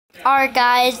Alright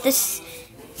guys,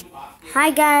 Hi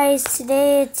guys,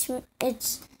 today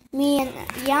it's me and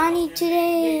Yanni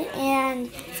today,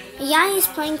 and Yanni's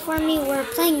playing for me. We're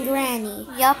playing Granny.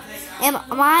 Yep. And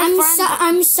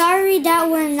I'm sorry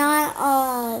that we're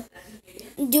not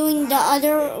doing the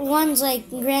other ones like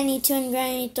Granny 2 and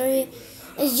Granny 3.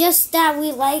 It's just that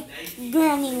we like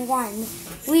Granny 1.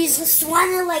 We just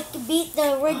want to beat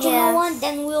the original one,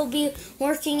 then we'll be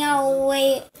working our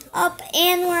way up,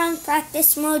 and we're on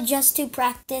practice mode just to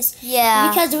practice. Yeah.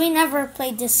 Because we never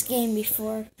played this game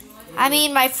before. I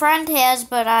mean, my friend has,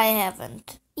 but I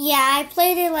haven't. Yeah, I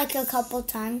played it a couple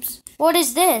times. What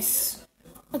is this?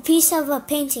 A piece of a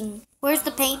painting. Where's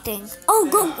the painting? Oh,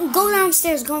 go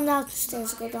downstairs. Go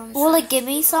downstairs. Go downstairs. Will it give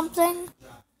me something?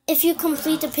 If you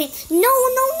complete the paint. No.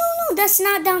 That's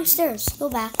not downstairs. Go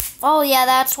back. Oh, yeah,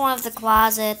 that's one of the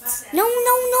closets. No.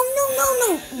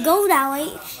 Go that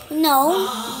way. No,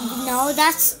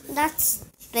 that's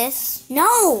this.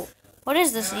 No. What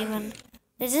is this even?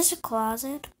 Is this a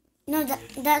closet? No,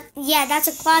 that's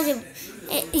a closet.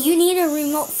 You need a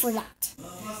remote for that.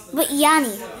 But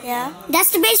Yanni. Yeah.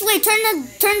 That's the base. Wait, turn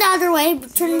the other way.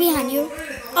 Turn behind you.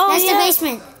 Oh, that's yeah. the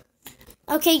basement.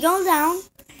 Okay, go down.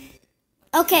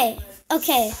 Okay.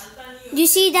 You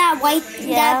see that white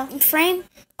that frame?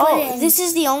 Oh, this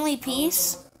is the only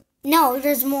piece? No,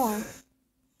 there's more.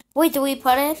 Wait, do we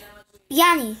put it?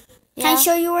 Yanni, Yeah. can I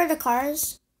show you where the car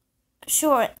is?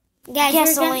 Sure. Guys,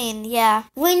 Gasoline, yeah.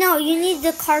 Wait, no, you need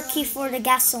the car key for the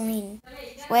gasoline.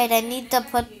 Wait, I need to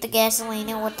put the gasoline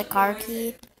in with the car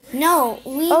key. No,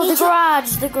 the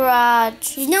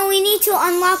garage. No, we need to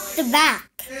unlock the back.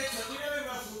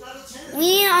 We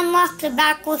need to unlock the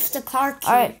back with the car key.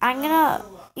 Alright, I'm gonna...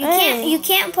 You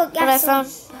can't put gasoline. But I found...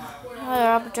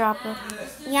 I'll drop it.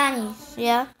 Yanni.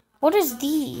 Yeah? What is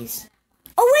these?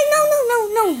 Oh, wait,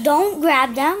 no. Don't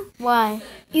grab them. Why?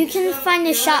 You can find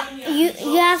a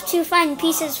You have to find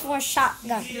pieces for a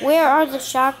shotgun. Where are the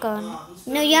shotgun?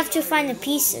 No, you have to find the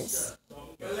pieces.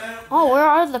 Oh, where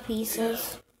are the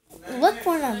pieces? Look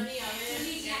for them.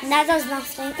 That does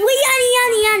nothing. Wait,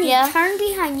 Yanni. Yeah? Turn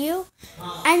behind you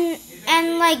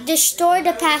and destroy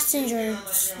the passenger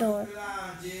door.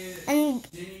 And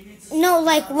no,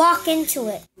 walk into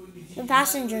it. The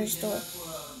passenger's door.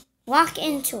 Walk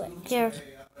into it. Here.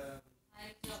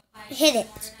 Hit it.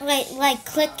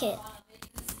 Click it.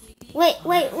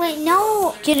 Wait,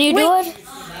 no. Can you do it?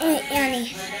 Wait,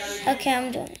 Yanni. Okay,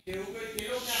 I'm doing it.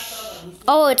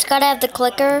 Oh, it's gotta have the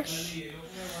clicker.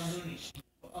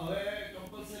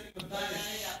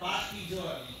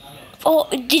 Oh,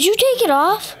 did you take it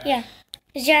off? Yeah.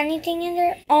 Is there anything in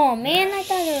there? Oh, man, I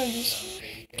thought it was...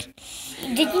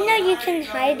 Did you know you can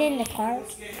hide in the car?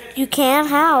 You can?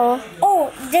 How?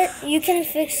 Oh, you can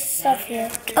fix stuff here.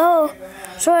 Oh,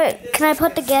 sorry. Can I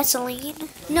put the gasoline?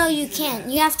 No, you can't.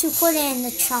 You have to put it in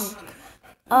the trunk.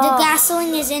 Oh. The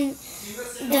gasoline is in the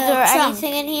Is there trunk.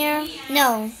 anything in here?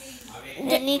 No.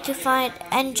 I need to find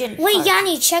engine Wait, parts.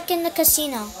 Yanni, check in the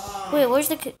casino. Wait, what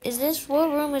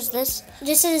room is this?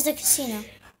 This is the casino.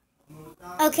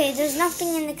 Okay, there's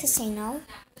nothing in the casino.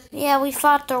 Yeah, we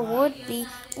thought there would be.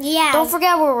 Yeah. Don't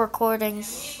forget we're recording.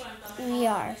 We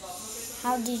are.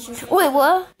 How did you... Wait,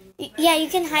 what? Yeah, you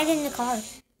can hide in the car.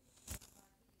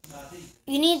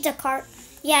 You need the car.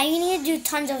 Yeah, you need to do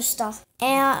tons of stuff.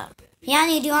 And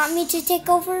Yanni, do you want me to take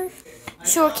over?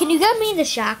 sure, can you get me the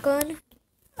shotgun?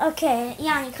 Okay,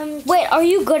 Yanni, come. Wait, are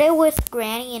you good at with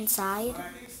Granny inside?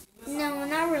 No,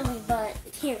 not really, but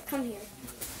here, come here.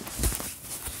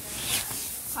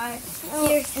 Alright.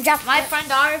 Here, drop My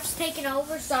friend Arv's taking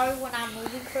over. Sorry when I'm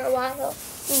moving for a while.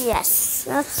 Yes,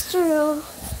 that's true.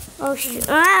 Oh shoot!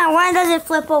 Why does it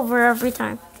flip over every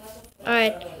time?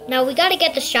 Alright, now we gotta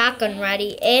get the shotgun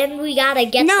ready, and we gotta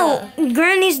get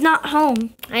Granny's not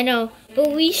home. I know,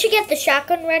 but we should get the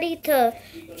shotgun ready to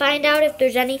find out if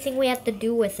there's anything we have to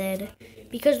do with it.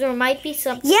 Because there might be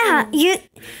something. Yeah,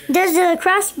 there's a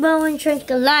crossbow and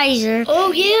tranquilizer.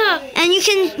 Oh, yeah.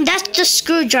 And that's the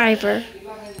screwdriver.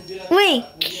 Wait.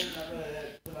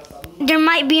 There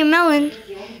might be a melon.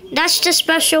 That's the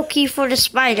special key for the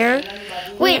spider.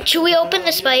 Wait, should we open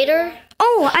the spider?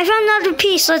 Oh, I found another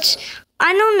piece.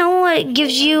 I don't know what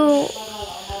gives you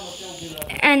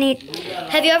any...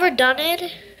 Have you ever done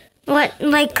it? What,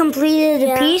 completed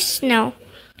a piece? No.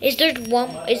 Is there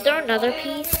another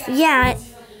piece? Yeah.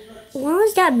 When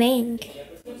was that made?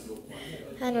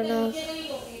 I don't know.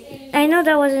 I know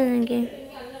that wasn't in the game.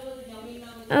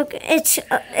 Okay,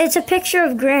 it's a picture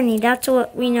of Granny. That's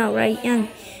what we know, right? Yeah.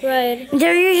 Right.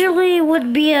 There usually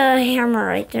would be a hammer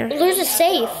right there. There's a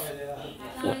safe.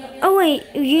 Oh wait,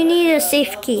 you need a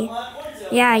safe key.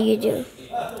 Yeah, you do.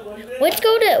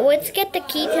 Let's get the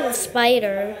key to the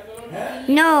spider.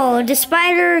 No, the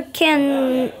spider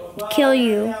can kill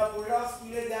you.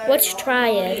 Let's try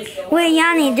it. Wait,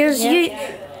 Yanni,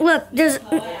 look, there's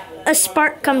a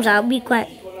spark comes out. Be quiet.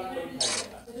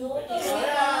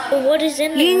 But what is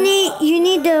in there? You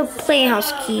need the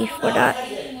playhouse key for that.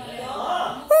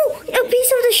 Oh, a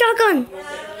piece of the shotgun.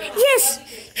 Yes,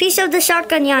 piece of the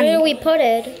shotgun, Yanni. Where do we put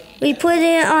it? We put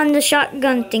it on the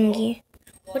shotgun thingy.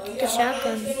 What's the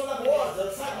shotgun?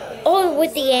 Oh,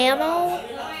 with the ammo?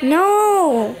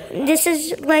 No, this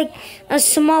is like a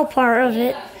small part of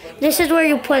it. This is where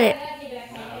you put it.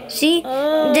 See?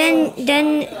 Oh.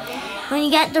 Then when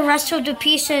you get the rest of the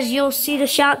pieces, you'll see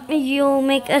you'll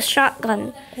make a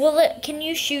shotgun. Can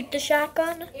you shoot the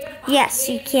shotgun? Yes,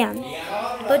 you can.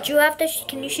 But you have to.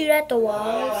 Can you shoot at the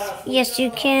walls? Yes,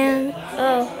 you can.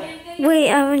 Oh. Wait,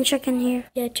 I haven't checked in here.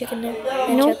 Yeah, check in there.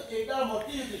 Nope.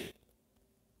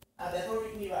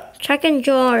 Check in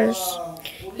drawers.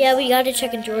 Yeah, we gotta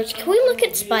check in drawers. Can we look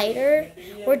at spider?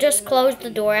 Or just close the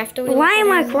door after we Why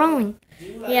am I crawling?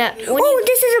 Yeah.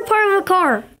 This is a part of a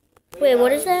car. Wait,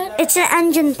 what is that? It's an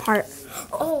engine part.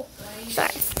 Oh,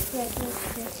 sorry.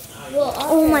 Well,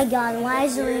 oh my god, why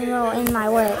is the remote in my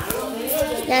way?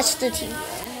 That's the TV.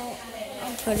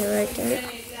 I'll put it right there.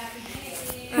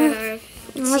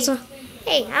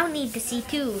 Hey, I need to see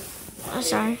too. Oh,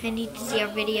 sorry. I need to see our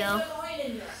video.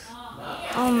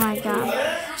 Oh my god.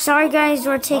 Sorry guys,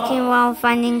 we're taking a while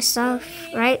finding stuff,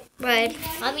 right? Right.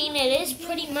 I mean, it is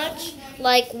pretty much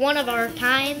like one of our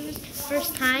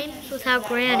first times without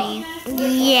Granny.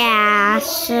 Yeah,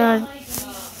 so...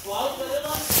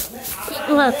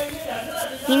 Look,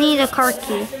 you need a car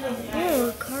key.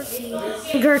 Oh, car key.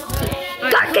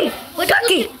 Car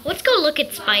key! Let's go look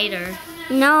at Spider.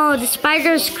 No, the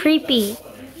spider's creepy.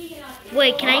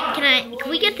 Wait, can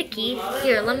we get the key?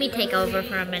 Here, let me take over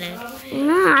for a minute.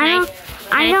 No,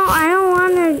 I don't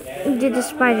want to do the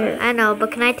spider. I know,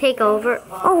 but can I take over?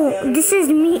 Oh, this is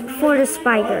meat for the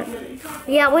spider.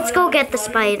 Yeah, let's go get the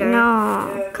spider.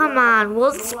 No. Come on,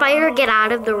 will the spider get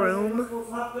out of the room?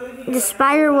 The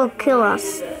spider will kill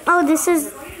us. Oh, this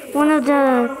is one of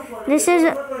the. This is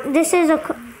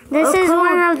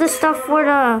one of the stuff for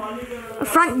the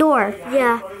front door.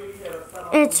 Yeah.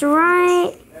 It's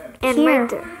right. And here. right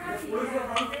there.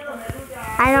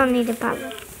 I don't need a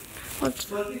battery.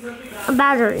 What's a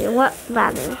battery? What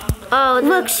battery? Oh,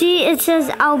 look, see, it says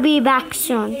I'll be back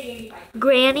soon.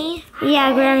 Granny?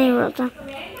 Yeah, Granny wrote that.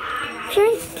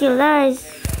 Ridiculous.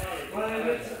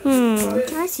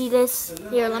 Can I see this?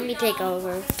 Here, let me take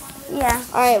over. Yeah.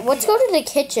 Alright, let's go to the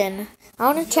kitchen. I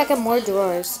want to check out more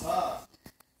drawers.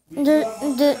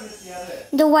 The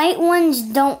white ones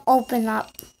don't open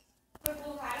up.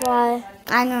 Why?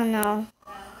 I don't know.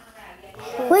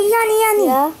 Wait, Yanni.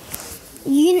 Yeah?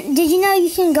 Did you know you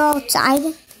can go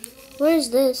outside? What is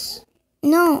this?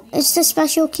 No, it's the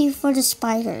special key for the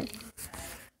spider.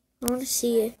 I want to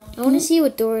see it. I want to see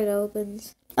what door it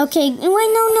opens. Okay, wait,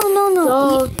 no.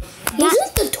 So,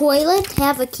 doesn't the toilet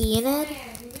have a key in it?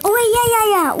 Oh, wait,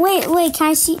 yeah. Wait, can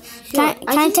I see? Can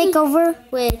I take over?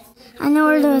 Wait. I know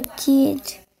where the key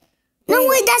is. No,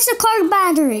 wait, that's the car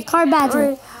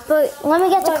battery. But let me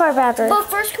get the car battery. But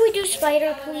first, can we do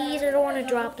spider, please? I don't want to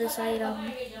drop this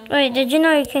item. Wait, did you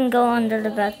know you can go under the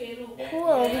bed?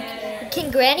 Cool.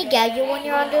 Can Granny get you when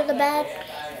you're under the bed?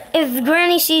 If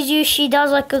Granny sees you, she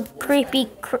does like a creepy,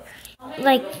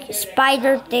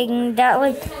 spider thing that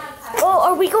like. Oh,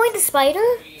 are we going to spider?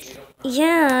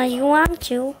 Yeah, you want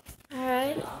to.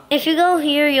 Alright. If you go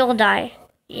here, you'll die.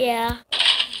 Yeah.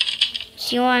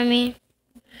 See what I mean?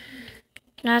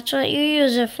 That's what you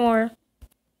use it for.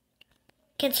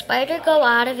 Can Spider go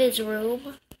out of his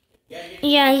room?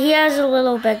 Yeah, he has a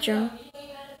little bedroom.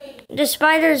 The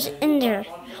spider's in there.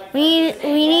 We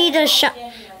need a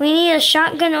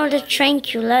shotgun or the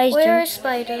tranquilizer. Where is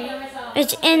Spider?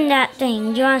 It's in that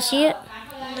thing. Do you want to see it?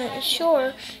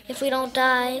 Sure. If we don't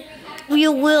die. We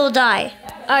will die.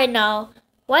 Alright, no.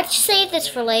 Let's save this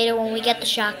for later when we get the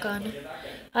shotgun.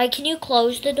 Alright, can you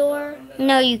close the door?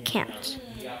 No, you can't.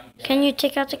 Can you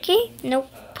take out the key? Nope.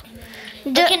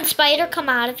 Can Spider come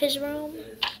out of his room?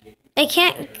 It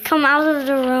can't come out of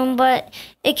the room, but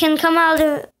it can come out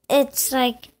of... It's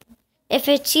like... If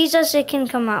it sees us, it can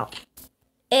come out.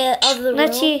 Of the room?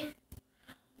 Let's see.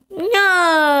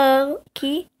 No!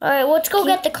 Key? Alright, let's go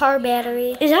get the car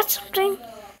battery. Is that something?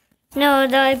 No,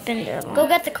 I've been there. Go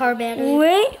get the car battery.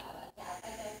 Wait.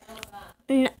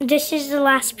 No, this is the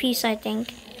last piece, I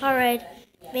think. Alright.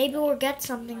 Maybe we'll get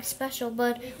something special,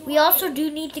 but we also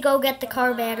do need to go get the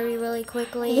car battery really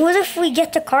quickly. What if we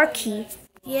get the car key?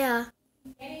 Yeah.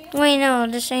 Wait, no,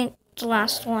 this ain't the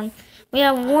last one. We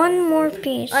have one more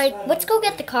piece. Alright, let's go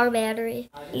get the car battery.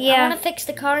 Yeah. I want to fix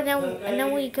the car, and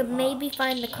then we could maybe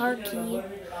find the car key.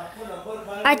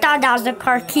 I thought that was the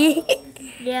car key.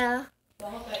 Yeah.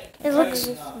 It looks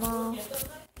Really small.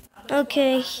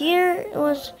 okay. Here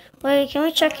was. Wait, can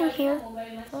we check in here?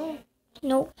 Oh.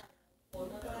 Nope.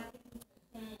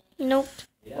 Nope.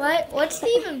 What? What's the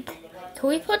even? Can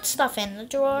we put stuff in the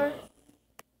drawer?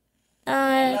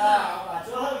 I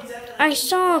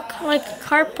saw like a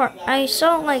car part. I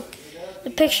saw like the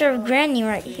picture of Granny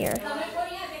right here.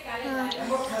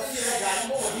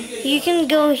 You can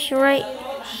go right.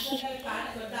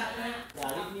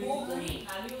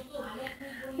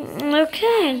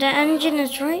 Okay, the engine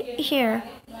is right here.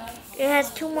 It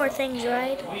has 2 more things,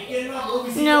 right?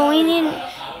 No, we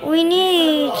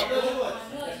need.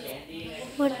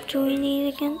 What do we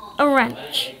need again? A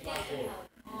wrench.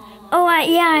 Oh,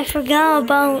 yeah, I forgot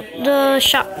about the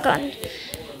shotgun.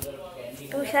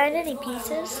 Do we find any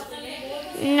pieces?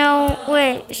 No,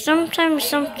 wait. Sometimes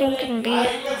something can be.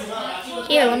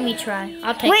 Here, let me try.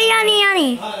 I'll take. Wait,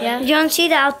 Yanni. Yeah. Do you want to see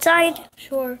the outside?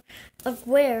 Sure. Of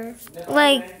where?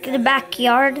 Like the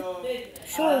backyard?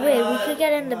 Sure. Wait, we could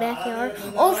get in the backyard.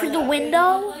 Oh, through the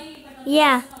window?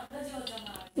 Yeah.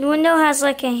 The window has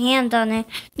like a hand on it.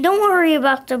 Don't worry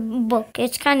about the book.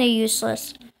 It's kind of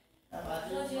useless.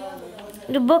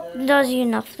 The book does you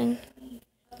nothing.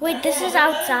 Wait, this is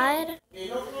outside?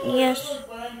 Yes.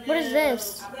 What is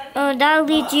this? Oh, that'll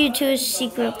lead you to a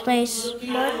secret place.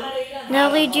 What?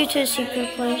 That'll lead you to a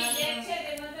secret place.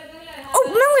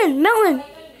 Oh, melon!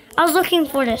 I was looking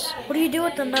for this. What do you do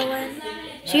with the melon?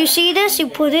 So you see this? You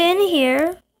put it in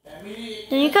here.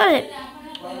 Then you cut it.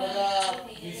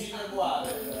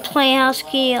 Playhouse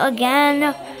key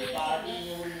again.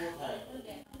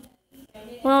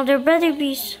 Well, there better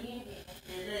be.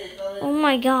 Oh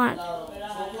my god.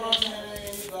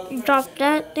 Drop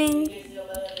that thing.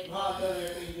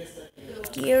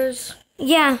 Gears.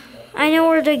 Yeah, I know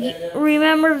where the.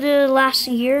 Remember the last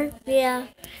gear? Yeah.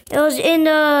 It was in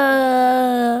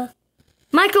the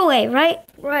microwave, right?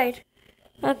 Right.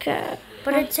 Okay.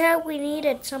 But it said we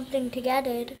needed something to get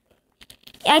it.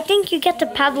 I think you get the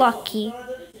padlock key.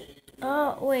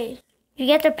 Oh, wait. You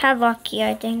get the padlock key,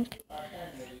 I think.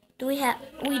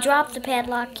 We dropped the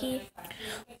padlock key.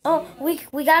 Oh, we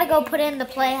gotta go put in the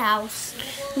playhouse.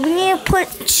 We need to put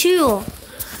 2.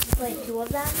 Wait, 2 of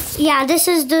them? Yeah, this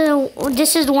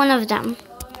is one of them.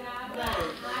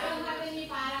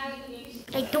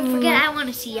 Hey, don't forget, I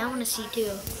wanna see too.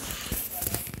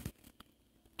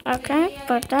 Okay,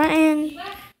 put that in.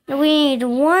 We need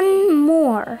 1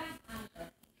 more.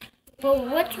 But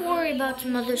let's worry about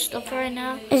some other stuff right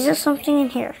now. Is there something in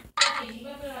here?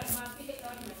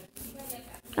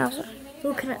 Oh,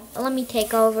 Let me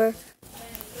take over.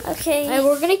 okay. Alright,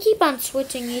 we're gonna keep on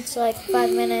switching each like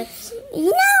 5 minutes.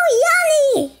 No,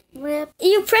 Yanni! Rip.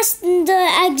 You pressed the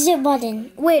exit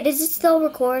button. Wait, is it still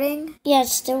recording? Yeah,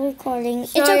 it's still recording.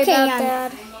 Sorry it's okay, about Yanni.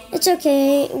 that. It's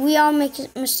okay. We all make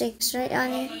mistakes, right,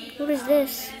 Yanni? What is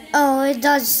this? Oh, it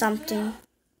does something.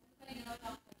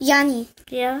 Yanni,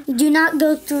 Yeah? do not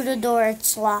go through the door.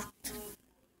 It's locked.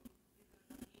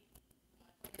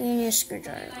 You need a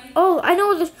screwdriver. Oh, I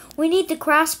know this. We need the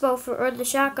crossbow or the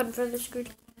shotgun for the screw.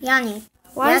 Yanni,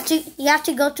 Why? you have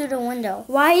to go through the window.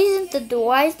 Why isn't the door?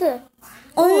 Why is the?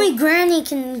 Only Granny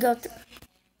can go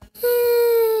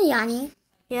through. Yanni,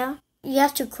 Yeah. you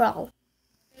have to crawl.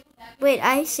 Wait,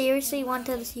 I seriously went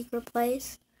to the secret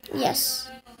place. Yes.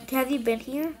 Have you been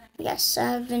here? Yes,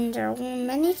 I've been there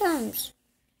many times.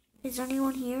 Is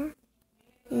anyone here?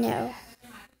 No.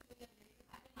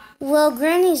 Well,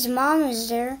 Granny's mom is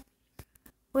there.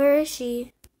 Where is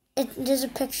she? There's a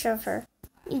picture of her.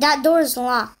 That door is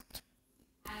locked.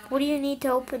 What do you need to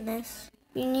open this?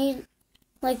 You need,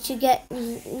 like, to get.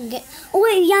 Oh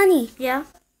wait, Yanni. Yeah.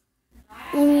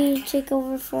 Let me take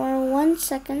over for 1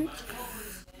 second.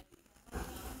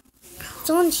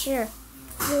 Someone's here.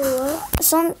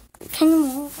 What? Can you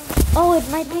move? Oh, it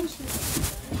might be.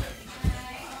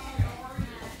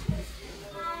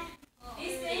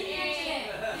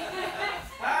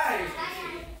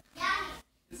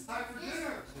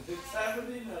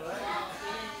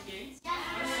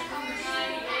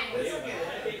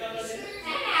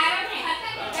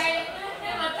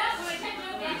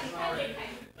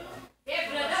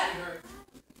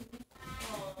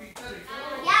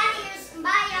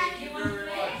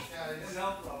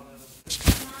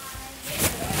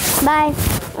 Bye.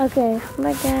 Okay.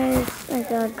 Bye, guys. I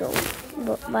gotta go.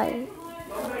 Bye.